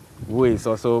who is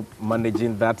also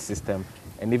managing that system,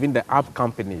 and even the app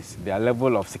companies, their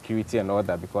level of security and all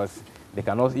that, because they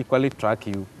can also equally track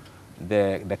you,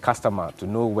 the customer, to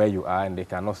know where you are, and they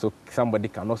can also, somebody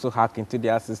can also hack into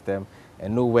their system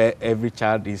and know where every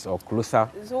child is or closer.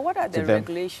 So what are the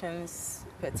regulations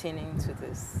pertaining to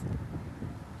this?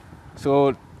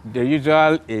 So the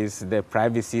usual is the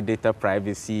data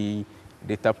privacy,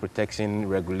 data protection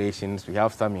regulations. We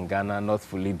have some in Ghana, not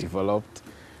fully developed,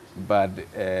 but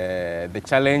the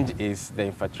challenge is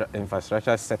the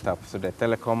infrastructure setup. So the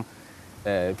telecom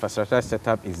infrastructure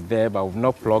setup is there, but we've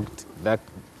not plugged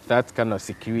that kind of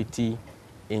security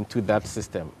into that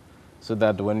system, so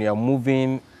that when you are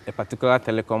moving, a particular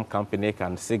telecom company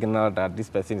can signal that this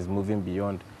person is moving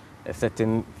beyond a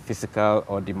certain physical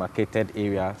or demarcated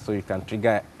area, so you can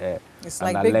trigger it's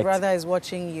like alert. Big Brother is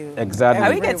watching you. Exactly.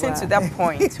 Are we getting to that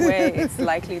point where it's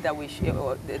likely that we should,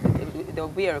 or there will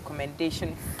be a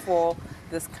recommendation for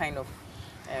this kind of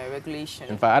regulation?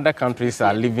 In fact, other countries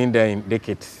are living there in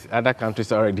decades. Other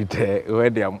countries are already there, where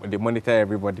they monitor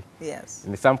everybody. Yes.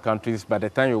 In some countries, by the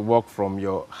time you walk from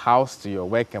your house to your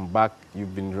work and back,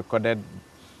 you've been recorded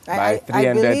by 300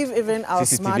 I believe even our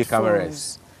CCTV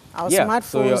cameras. Our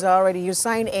smartphones are already, you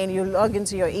sign in, you log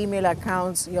into your email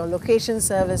accounts, your location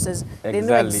services. Exactly. They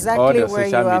know exactly all your where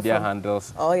social you are media from.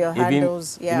 handles. All your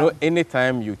handles, You know,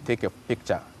 anytime you take a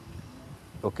picture,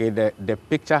 okay, the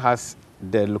picture has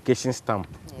the location stamp.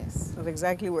 Yes. Of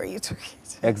exactly where you took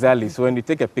it. Exactly. So when you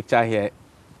take a picture here,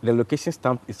 the location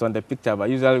stamp is on the picture, but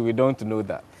usually we don't know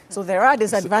that. So there are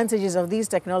disadvantages of these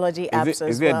technology apps as well.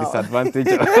 Is there a disadvantage?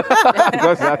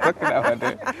 Because we are talking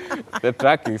about the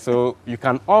tracking. So you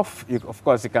can of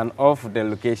course, you can off the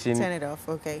location. Turn it off,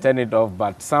 okay. Turn it off,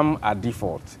 but some are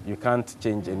default. You can't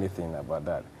change anything about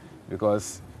that,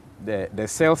 because the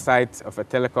cell site of a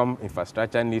telecom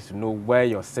infrastructure needs to know where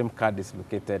your SIM card is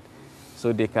located,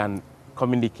 so they can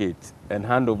communicate and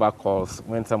hand over calls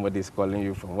when somebody is calling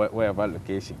you from wherever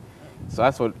location. So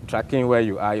as for tracking where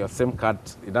you are, your SIM card,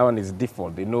 that one is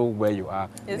default. They know where you are,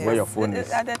 where your phone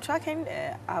is. Are the tracking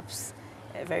apps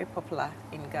very popular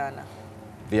in Ghana?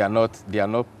 They are not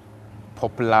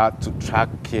popular to track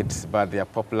kids, but they are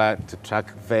popular to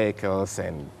track vehicles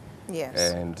and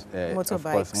motorbikes, of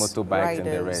course motorbikes riders. And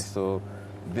the rest. So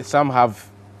some have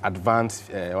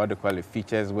advanced what do you call it,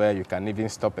 features where you can even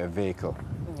stop a vehicle.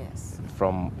 Yes.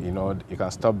 From, you know, you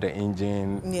can stop the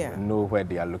engine, know where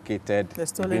they are located,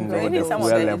 even know even the some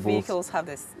fuel of the levels. vehicles have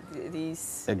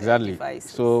these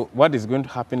devices. So what is going to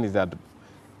happen is that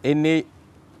any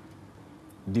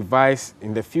device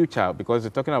in the future, because we're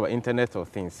talking about Internet of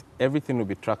Things, everything will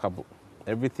be trackable.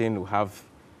 Everything will have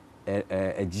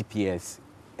a GPS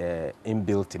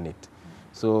inbuilt in it.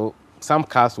 So some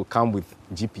cars will come with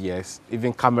GPS,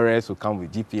 even cameras will come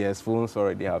with GPS, phones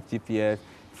already have GPS,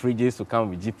 fridges will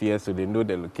come with GPS, so they know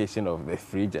the location of the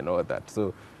fridge and all that.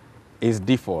 So it's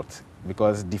default,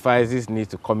 because devices need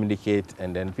to communicate,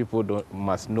 and then people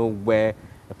must know where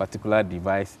a particular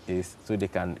device is so they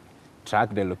can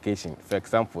track the location. For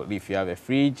example, if you have a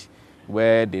fridge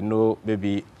where they know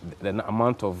maybe the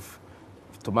amount of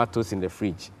tomatoes in the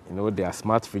fridge, you know, there are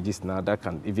smart fridges now that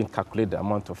can even calculate the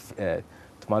amount of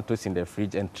tomatoes in the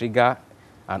fridge and trigger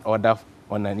an order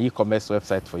on an e-commerce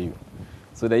website for you.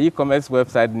 So the e-commerce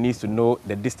website needs to know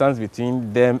the distance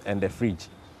between them and the fridge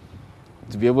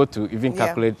to be able to even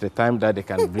calculate the time that they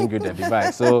can bring you the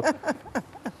device. So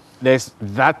there's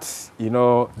that, you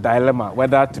know, dilemma,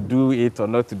 whether to do it or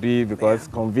not to do it, because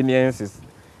convenience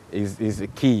is a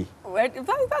key. Well,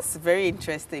 that's very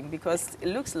interesting, because it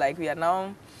looks like we are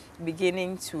now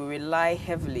beginning to rely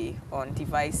heavily on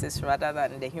devices rather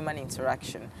than the human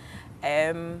interaction.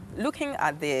 Looking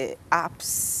at the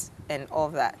apps and all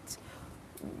that,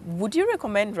 would you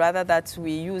recommend rather that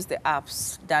we use the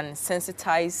apps than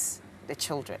sensitize the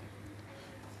children?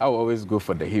 I will always go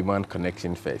for the human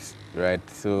connection first, right?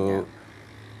 So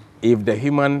if the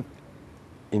human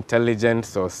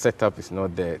intelligence or setup is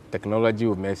not there, technology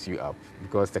will mess you up,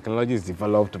 because technology is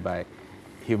developed by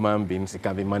human beings. It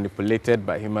can be manipulated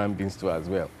by human beings too as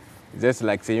well. It's just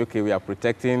like saying, okay, we are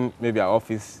protecting maybe our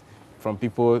office from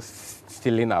people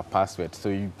stealing our password. So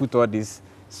you put all these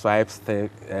swipes,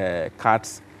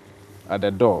 cards at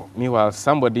the door. Meanwhile,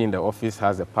 somebody in the office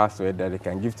has a password that they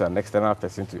can give to an external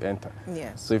person to enter.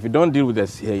 Yes. So if you don't deal with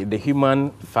the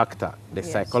human factor, the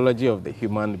psychology of the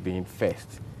human being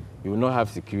first, you will not have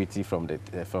security from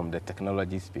the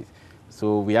technology space.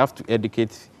 So we have to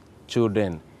educate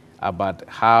children about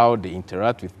how they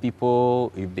interact with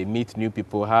people, if they meet new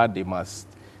people, how they must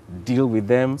deal with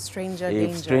them.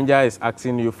 If stranger is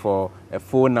asking you for a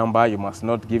phone number, you must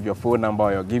not give your phone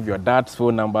number, or give your dad's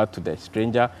phone number to the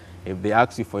stranger. If they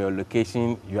ask you for your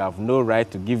location, you have no right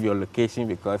to give your location,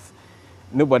 because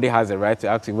nobody has a right to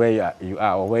ask you where you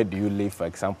are or where do you live, for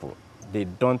example. They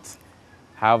don't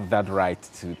have that right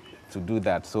to do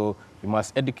that. So you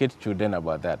must educate children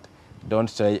about that. Don't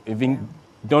say,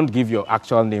 don't give your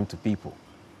actual name to people.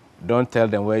 Don't tell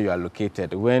them where you are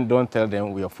located. Don't tell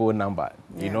them your phone number.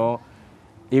 You know,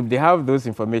 if they have those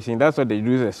information, that's what they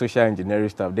use the social engineering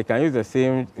stuff. They can use the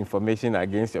same information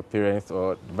against your parents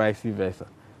or vice versa.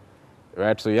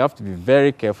 Right? So you have to be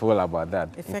very careful about that.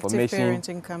 Effective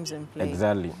parenting comes in play.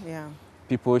 Exactly. Yeah.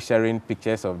 People sharing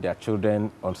pictures of their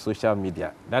children on social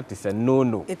media. That is a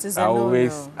no-no. It is a no-no.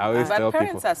 I always tell people. But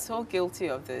parents are so guilty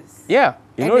of this. Yeah.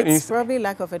 You know, it's probably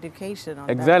lack of education on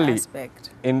that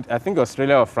aspect. In, I think,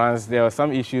 Australia or France, there were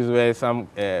some issues where some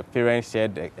parents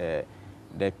shared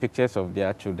the pictures of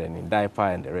their children in diaper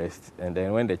and the rest. And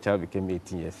then when the child became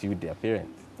 18 years, sued their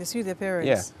parents. They sued their parents?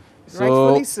 Yeah.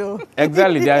 Rightfully so.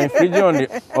 Exactly. They are infringing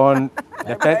on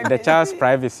the child's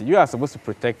privacy. You are supposed to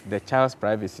protect the child's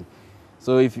privacy.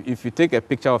 So if you take a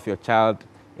picture of your child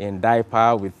in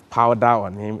diaper with powder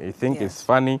on him, you think it's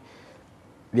funny.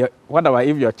 What about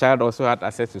if your child also had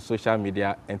access to social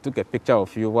media and took a picture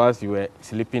of you whilst you were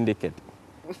sleeping naked?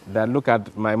 That, look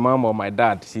at my mom or my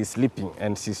dad, she's sleeping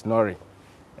and she's snoring,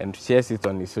 and shares it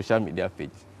on his social media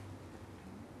page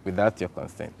without your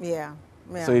consent. Yeah.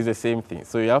 So it's the same thing.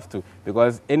 So you have to,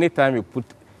 because anytime you put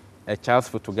a child's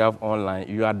photograph online,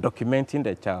 you are documenting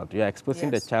the child. You are exposing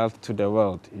the child to the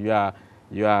world. You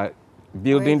are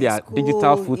building their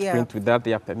digital footprint without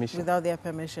their permission. Without their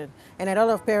permission. And a lot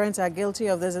of parents are guilty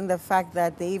of this in the fact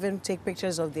that they even take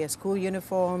pictures of their school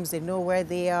uniforms. They know where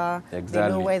they are. Exactly. They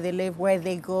know where they live, where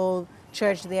they go,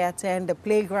 church they attend, the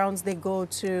playgrounds they go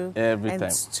to. Every and time.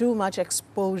 It's too much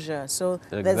exposure. So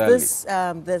there's this,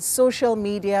 the social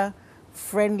media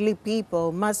friendly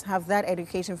people must have that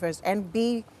education first and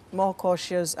be more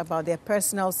cautious about their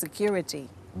personal security.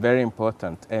 Very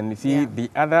important. And you see, the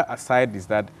other side is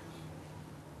that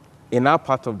in our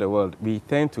part of the world, we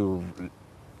tend to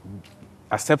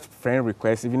accept friend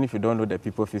requests even if you don't know the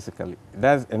people physically.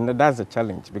 That's a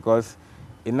challenge, because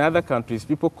in other countries,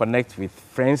 people connect with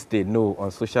friends they know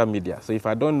on social media. So if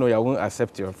I don't know you, I won't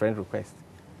accept your friend request.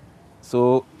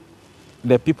 So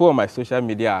the people on my social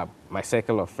media are my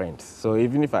circle of friends. So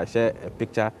even if I share a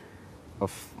picture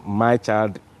of my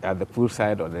child at the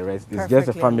poolside or the rest, it's just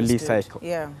a family cycle.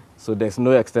 Yeah. So there's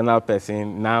no external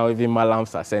person. Now even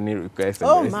malams are sending requests.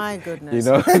 Oh my goodness.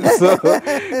 You know,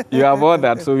 so you have all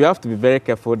that. So you have to be very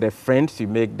careful. The friends you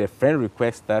make, the friend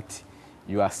requests that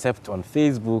you accept on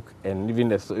Facebook and even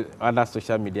the other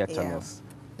social media channels.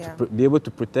 Yeah. To be able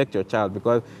to protect your child,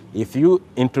 because if you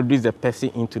introduce the person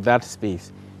into that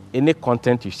space, any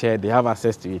content you share, they have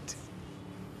access to it.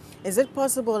 Is it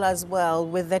possible as well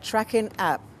with the tracking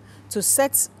app to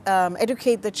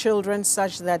educate the children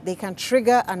such that they can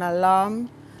trigger an alarm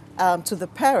to the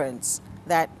parents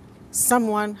that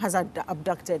someone has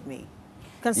abducted me?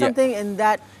 Can something in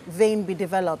that vein be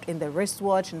developed in the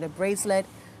wristwatch, in the bracelet?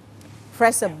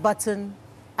 Press a button,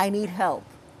 I need help.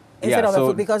 Instead of a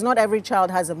phone, because not every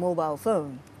child has a mobile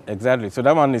phone. Exactly. So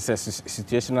that one is a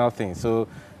situational thing. So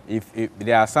if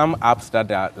there are some apps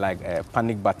that are like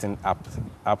panic button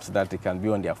apps that they can be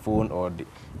on their phone or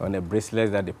on a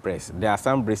bracelet that they press. There are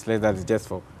some bracelets that is just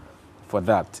for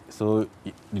that. So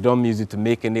you don't use it to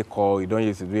make any call. You don't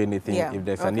use it to do anything. Yeah. If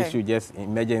there's an issue, just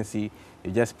emergency,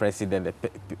 you just press it, then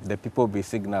the people will be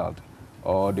signaled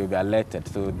or they'll be alerted.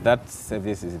 So that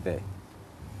service is there.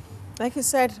 Like you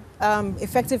said,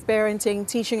 effective parenting,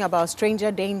 teaching about stranger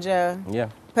danger,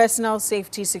 personal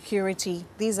safety, security.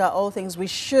 These are all things we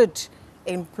should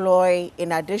employ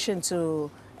in addition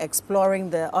to exploring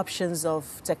the options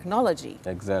of technology.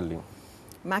 Exactly.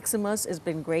 Maximus, it's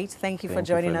been great. Thank you for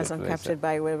joining us on Captured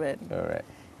by Women. All right.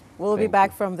 We'll be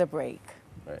back from the break.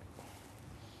 Right.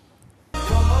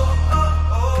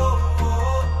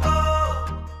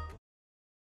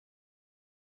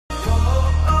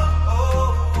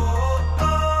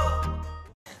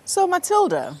 So,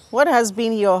 Matilda, what has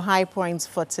been your high points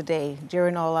for today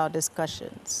during all our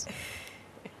discussions?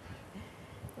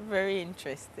 Very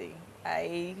interesting.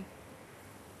 I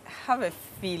have a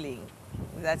feeling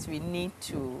that we need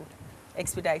to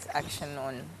expedite action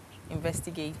on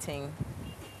investigating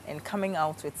and coming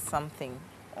out with something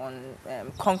on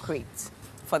concrete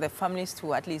for the families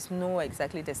to at least know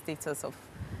exactly the status of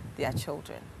their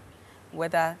children,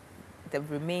 whether the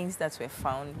remains that were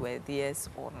found were theirs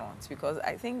or not. Because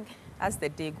I think as the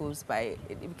day goes by,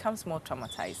 it becomes more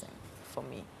traumatizing for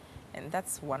me. And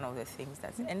that's one of the things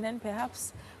and then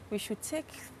perhaps we should take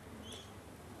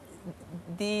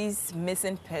these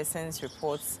missing persons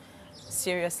reports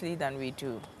seriously than we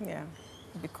do. Yeah.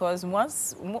 Because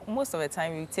most of the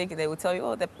time you take it, they will tell you,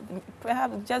 oh,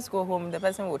 perhaps just go home, the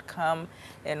person would come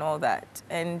and all that.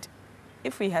 And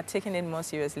if we had taken it more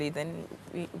seriously, then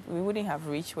we wouldn't have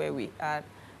reached where we are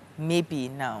maybe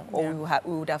now, or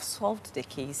we would have solved the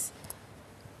case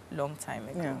long time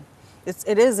ago. Yeah.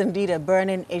 It is indeed a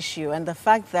burning issue, and the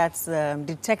fact that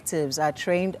detectives are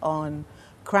trained on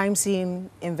crime scene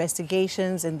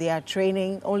investigations and they are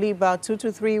training only about 2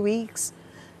 to 3 weeks,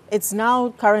 it's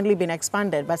now currently been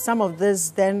expanded, but some of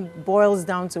this then boils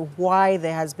down to why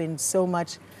there has been so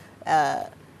much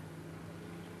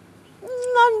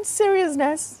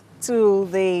non-seriousness to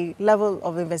the level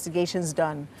of investigations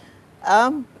done.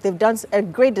 They've done a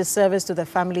great disservice to the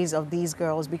families of these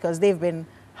girls because they've been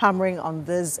hammering on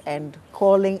this and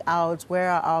calling out,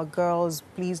 where are our girls,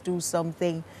 please do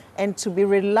something. And to be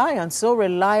so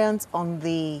reliant on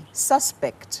the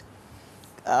suspect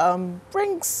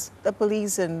brings the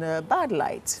police in a bad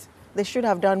light. They should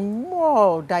have done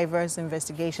more diverse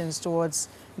investigations towards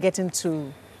getting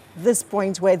to this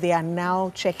point where they are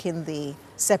now checking the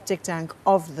septic tank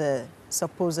of the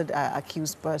supposed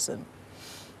accused person.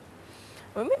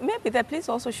 Well, maybe the police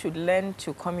also should learn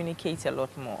to communicate a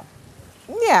lot more.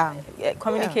 Yeah.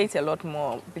 Communicate a lot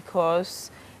more,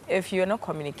 because if you're not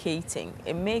communicating,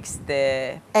 it makes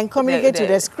And communicate to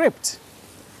the script.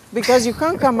 Because you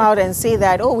can't come out and say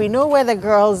that, oh, we know where the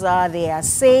girls are, they are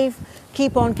safe,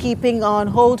 keep on keeping on,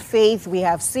 hold faith, we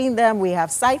have seen them, we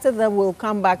have sighted them, we'll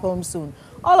come back home soon.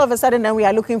 All of a sudden, then we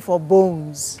are looking for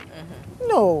bones. Mm-hmm.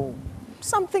 No,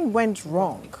 something went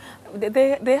wrong.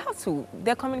 They have to,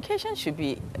 their communication should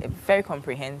be very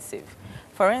comprehensive.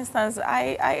 For instance,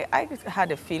 I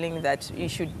had a feeling that we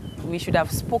should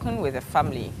have spoken with the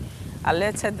family,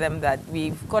 alerted them that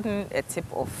we've gotten a tip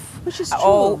of, which is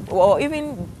true, or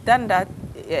even done that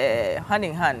hand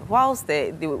in hand. Whilst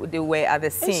they were at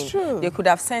the scene, they could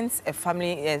have sent a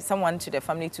family, someone to the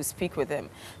family to speak with them,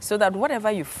 so that whatever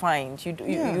you find,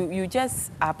 you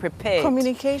just are prepared.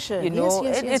 Communication, you know,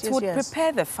 yes, it would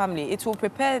prepare the family. It will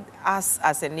prepare us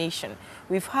as a nation.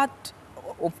 We've had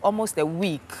almost a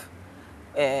week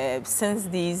since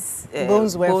these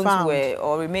bones found.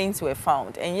 or remains were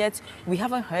found, and yet we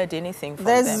haven't heard anything from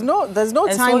there's them. There's no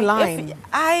timeline. So if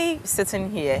I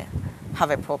sitting here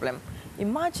have a problem,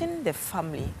 imagine the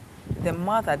family, the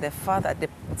mother, the father, the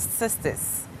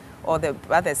sisters, or the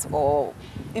brothers, or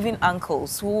even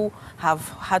uncles who have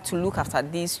had to look after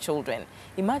these children.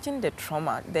 Imagine the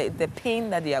trauma, the pain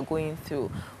that they are going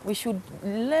through. We should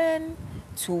learn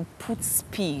to put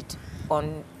speed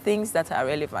on things that are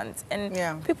relevant.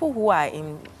 And people who are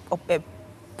in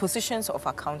positions of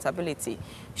accountability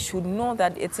should know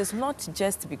that it is not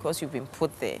just because you've been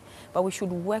put there, but we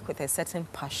should work with a certain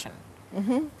passion.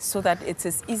 So that it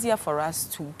is easier for us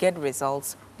to get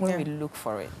results when we look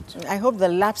for it. I hope the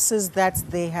lapses that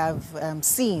they have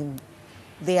seen,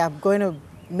 they are going to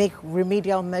make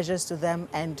remedial measures to them,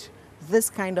 and this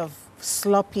kind of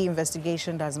sloppy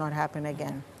investigation does not happen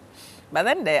again. But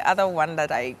then the other one that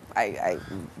the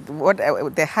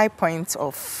high point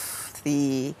of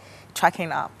the tracking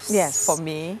apps for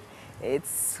me,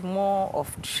 it's more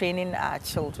of training our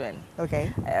children.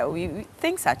 Okay.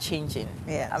 Things are changing.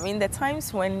 Yes. I mean, the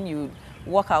times when you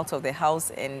walk out of the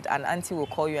house and an auntie will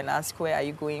call you and ask, where are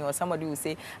you going? Or somebody will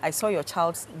say, I saw your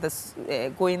child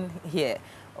going here.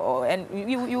 And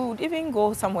you would even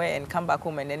go somewhere and come back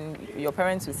home, and then your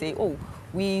parents will say, oh,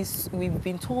 we've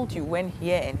been told you went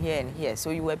here and here and here,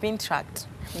 so you were being tracked.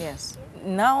 Yes.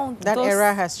 Now that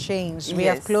era has changed. We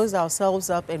have closed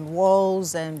ourselves up in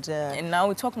walls, and now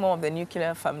we talk more of the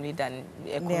nuclear family than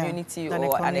a community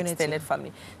or an extended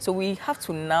family. So we have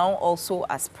to now also,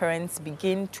 as parents,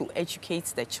 begin to educate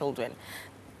the children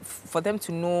for them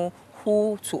to know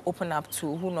who to open up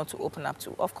to, who not to open up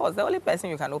to. Of course, the only person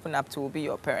you can open up to will be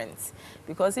your parents,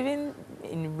 because even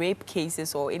in rape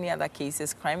cases or any other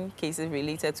cases, crime cases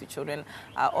related to children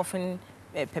are often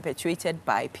perpetuated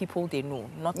by people they know,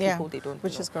 not people they don't know.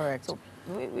 Which is correct. So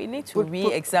we need to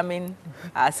re-examine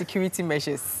our security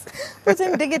measures.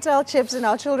 Putting digital chips in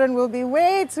our children will be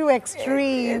way too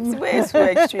extreme. It's way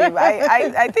too extreme.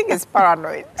 I think it's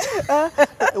paranoid.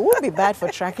 It would be bad for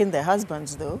tracking their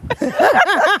husbands, though.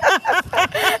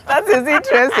 That is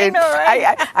interesting. I know,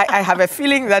 right? I have a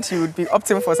feeling that you would be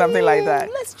opting for something like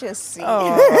that. Let's just see.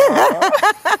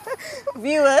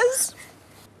 Viewers,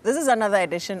 this is another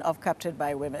edition of Captured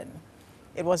by Women.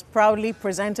 It was proudly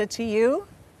presented to you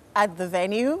at the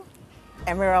venue,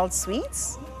 Emerald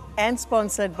Suites, and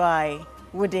sponsored by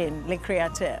Woodin Le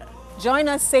Créateur. Join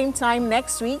us same time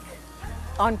next week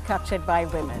on Captured by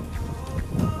Women.